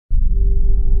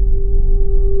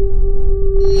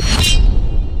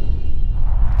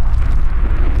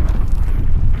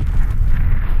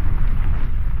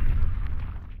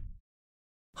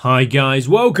Hi guys,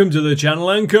 welcome to the channel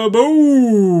and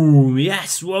kaboom!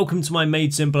 Yes, welcome to my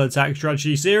Made Simple Attack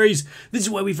Strategy series. This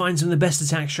is where we find some of the best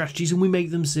attack strategies and we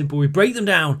make them simple. We break them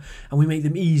down and we make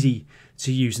them easy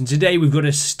to use. And today we've got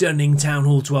a stunning Town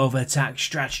Hall 12 attack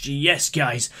strategy. Yes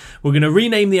guys, we're going to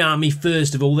rename the army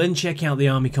first of all, then check out the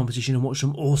army competition and watch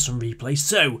some awesome replays.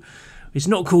 So, it's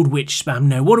not called Witch Spam,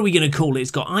 no. What are we going to call it? It's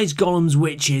got Ice Golems,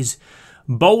 Witches,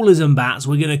 Bowlers and Bats.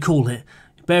 We're going to call it,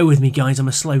 bear with me guys, I'm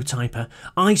a slow typer,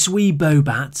 Ice Wee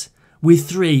Bobat with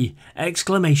 3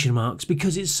 exclamation marks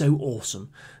because it's so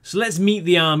awesome. So let's meet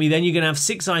the army then. You're going to have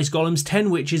 6 Ice Golems, 10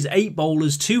 Witches, 8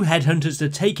 Bowlers, 2 Headhunters to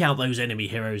take out those enemy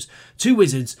heroes, 2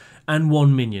 Wizards and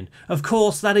 1 Minion. Of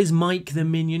course, that is Mike the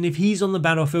Minion. If he's on the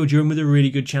battlefield, you're in with a really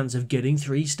good chance of getting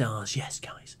 3 stars. Yes,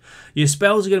 guys. Your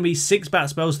spells are going to be 6 bat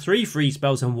spells, 3 free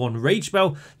spells and 1 rage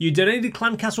spell. Your donated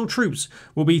clan castle troops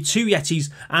will be 2 Yetis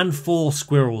and 4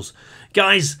 squirrels.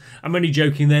 Guys, I'm only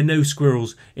joking, there are no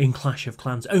squirrels in Clash of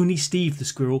Clans. Only Steve the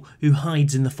squirrel who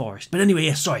hides in the forest. But anyway,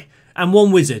 yes, sorry. And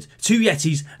 1 wizard. 2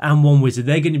 Yetis and 1 wizard.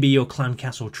 They're going to be your clan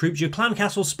castle troops. Your clan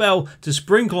castle spell to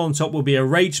sprinkle on top will be a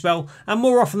rage spell. And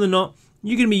more often than not,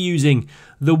 you're going to be using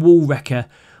the Wall Wrecker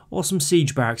or some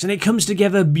siege barracks, and it comes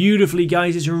together beautifully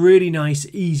guys. It's a really nice,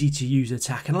 easy to use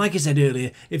attack, and like I said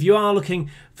earlier, if you are looking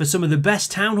for some of the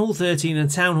best Town Hall 13 and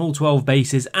Town Hall 12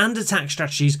 bases and attack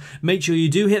strategies, make sure you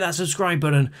do hit that subscribe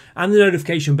button and the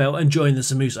notification bell and join the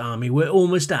Samus army. We're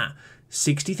almost at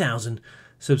 60,000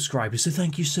 subscribers, so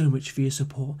thank you so much for your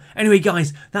support. Anyway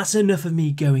guys, that's enough of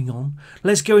me going on.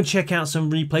 Let's go and check out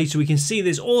some replays so we can see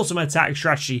this awesome attack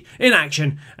strategy in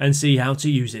action and see how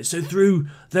to use it. So through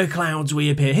the clouds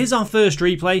we appear. Here's our first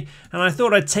replay, and I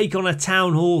thought I'd take on a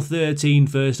Town Hall 13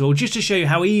 first of all, just to show you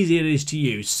how easy it is to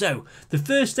use. So the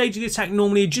first stage of the attack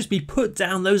normally would just be put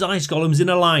down those Ice Golems in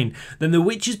a line, then the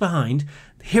Witches behind,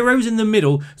 heroes in the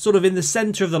middle, sort of in the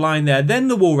centre of the line there, then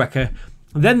the Wall Wrecker,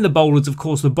 then the Bowlers. Of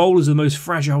course, the Bowlers are the most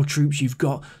fragile troops you've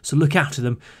got, so look after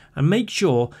them. And make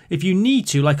sure, if you need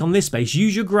to, like on this base,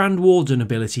 use your Grand Warden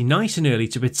ability nice and early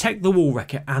to protect the Wall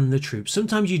Wrecker and the troops.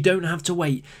 Sometimes you don't have to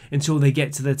wait until they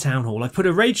get to the Town Hall. I've put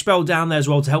a Rage spell down there as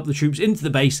well to help the troops into the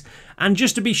base. And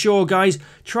just to be sure, guys,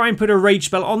 try and put a Rage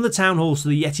spell on the Town Hall so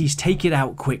the Yetis take it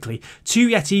out quickly. 2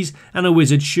 Yetis and a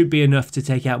Wizard should be enough to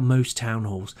take out most Town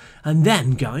Halls. And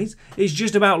then, guys, it's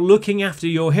just about looking after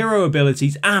your hero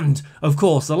abilities and, of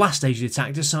course, the last stage of the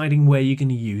attack, deciding where you're going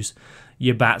to use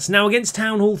your bats. Now against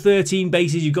Town Hall 13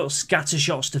 bases, you've got scatter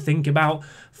shots to think about,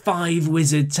 5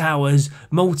 wizard towers,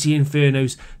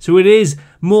 multi-infernos, so it is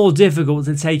more difficult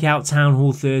to take out Town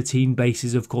Hall 13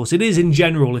 bases, of course. It is in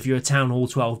general if you're a Town Hall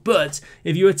 12, but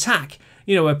if you attack,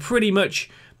 a pretty much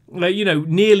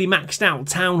nearly maxed out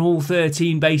Town Hall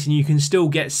 13 base and you can still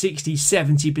get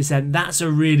 60-70%, that's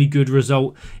a really good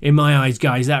result in my eyes,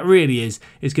 guys. That really is.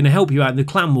 It's going to help you out in the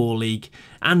Clan War League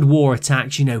and War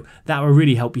Attacks, that will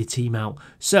really help your team out.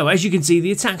 So as you can see,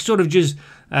 the attack's sort of just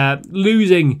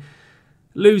losing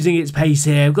its pace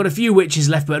here. I've got a few Witches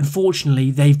left, but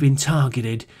unfortunately they've been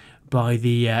targeted by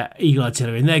the Eagle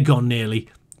Artillery and they're gone nearly.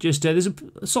 Just there's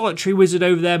a solitary wizard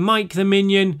over there, Mike the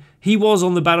Minion. He was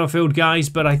on the battlefield, guys,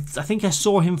 but I think I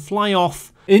saw him fly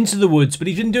off into the woods. But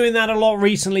he's been doing that a lot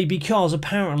recently because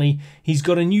apparently he's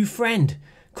got a new friend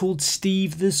called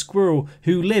Steve the Squirrel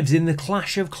who lives in the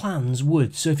Clash of Clans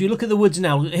woods. So if you look at the woods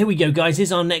now, here we go, guys.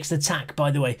 Here's our next attack,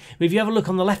 by the way. But if you have a look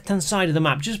on the left-hand side of the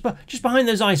map, just behind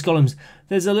those Ice Golems,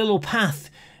 there's a little path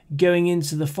going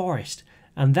into the forest.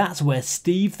 And that's where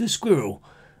Steve the Squirrel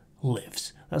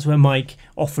lives. That's where Mike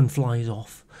often flies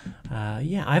off.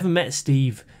 Yeah, I haven't met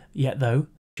Steve yet, though.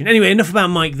 Anyway, enough about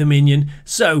Mike the Minion.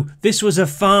 So, this was a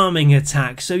farming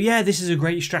attack. So, yeah, this is a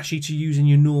great strategy to use in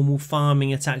your normal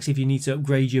farming attacks if you need to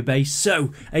upgrade your base.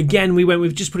 So, again, we went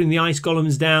with just putting the Ice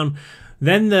Golems down,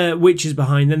 then the Witches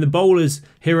behind, then the Bowlers,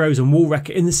 Heroes, and Wall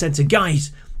Wrecker in the centre.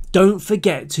 Guys, don't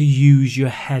forget to use your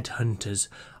Headhunters.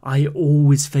 I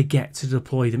always forget to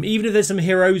deploy them. Even if there's some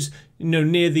heroes,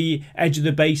 near the edge of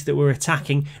the base that we're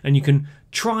attacking, and you can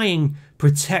try and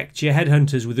protect your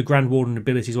Headhunters with the Grand Warden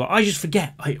ability as well. I just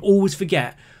forget. I always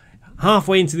forget.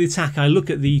 Halfway into the attack, I look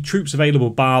at the troops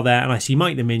available bar there, and I see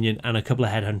Mike the Minion and a couple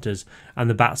of Headhunters and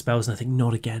the bat spells, and I think,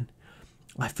 not again.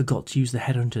 I forgot to use the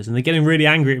Headhunters, and they're getting really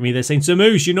angry at me. They're saying,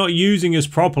 Samus, you're not using us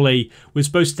properly. We're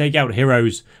supposed to take out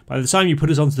heroes. By the time you put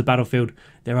us onto the battlefield,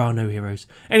 there are no heroes.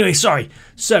 Anyway, sorry.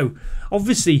 So,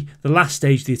 obviously, the last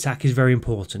stage of the attack is very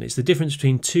important. It's the difference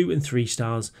between 2 and 3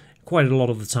 stars, quite a lot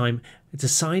of the time. It's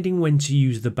deciding when to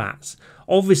use the bats.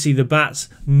 Obviously, the bats'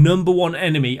 #1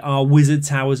 enemy are wizard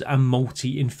towers and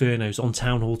multi-infernos on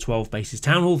Town Hall 12 bases.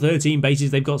 Town Hall 13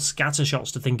 bases, they've got scatter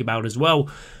shots to think about as well.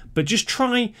 But just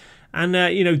try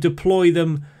and, deploy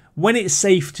them when it's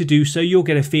safe to do so, you'll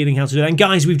get a feeling how to do that. And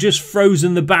guys, we've just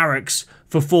frozen the barracks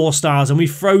for 4 stars, and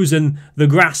we've frozen the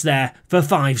grass there for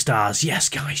 5 stars. Yes,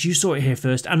 guys, you saw it here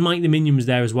first, and Mike the Minion was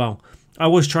there as well. I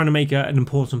was trying to make an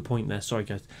important point there. Sorry,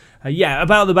 guys. Yeah,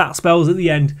 about the bat spells at the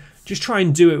end, just try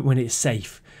and do it when it's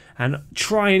safe. And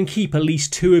try and keep at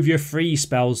least 2 of your free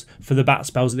spells for the bat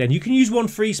spells at the end. You can use 1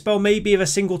 free spell, maybe if a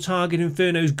single target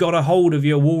Inferno's got a hold of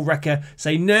your Wall Wrecker.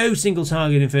 Say, no single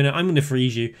target Inferno, I'm going to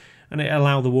freeze you. And it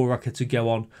allow the Wall Wrecker to go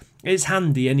on. It's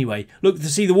handy anyway. Look, to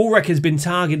see the Wall Wrecker's been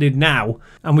targeted now,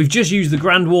 and we've just used the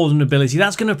Grand Warden ability.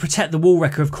 That's going to protect the Wall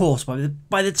Wrecker, of course.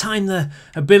 By the time the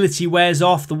ability wears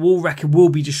off, the Wall Wrecker will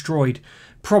be destroyed.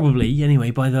 Probably, anyway,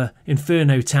 by the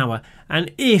Inferno Tower.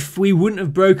 And if we wouldn't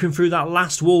have broken through that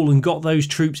last wall and got those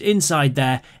troops inside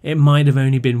there, it might have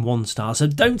only been 1 star. So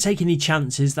don't take any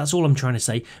chances, that's all I'm trying to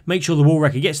say. Make sure the Wall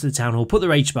Wrecker gets to the Town Hall, put the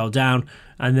rage spell down,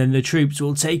 and then the troops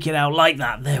will take it out like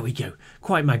that. There we go.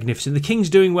 Quite magnificent. The King's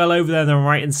doing well over there on the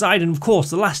right hand side. And of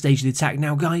course, the last stage of the attack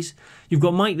now, guys, you've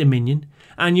got Mike the Minion,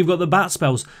 and you've got the bat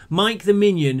spells. Mike the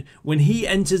Minion, when he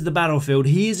enters the battlefield,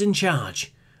 he is in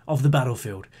charge of the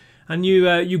battlefield. And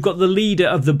you've got the leader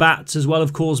of the bats as well,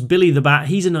 of course, Billy the Bat.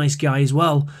 He's a nice guy as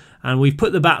well. And we've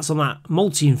put the bats on that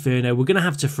multi-inferno. We're going to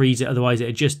have to freeze it, otherwise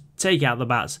it'd just take out the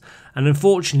bats. And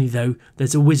unfortunately, though,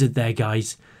 there's a wizard there,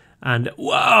 guys. And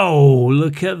whoa,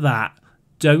 look at that.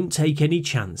 Don't take any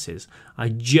chances. I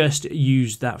just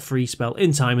used that free spell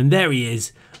in time. And there he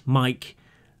is, Mike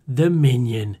the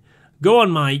Minion. Go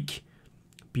on, Mike.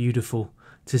 Beautiful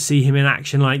to see him in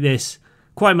action like this.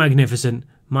 Quite magnificent.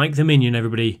 Mike the Minion,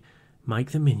 everybody.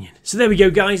 Mike the Minion. So there we go,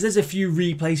 guys. There's a few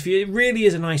replays for you. It really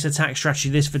is a nice attack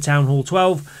strategy, this, for Town Hall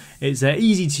 12. It's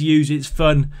easy to use, it's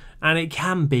fun, and it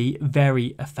can be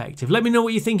very effective. Let me know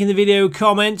what you think in the video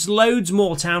comments. Loads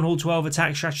more Town Hall 12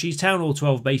 attack strategies, Town Hall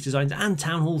 12 base designs, and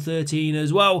Town Hall 13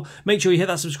 as well. Make sure you hit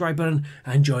that subscribe button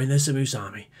and join the Samus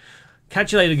army.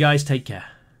 Catch you later, guys. Take care.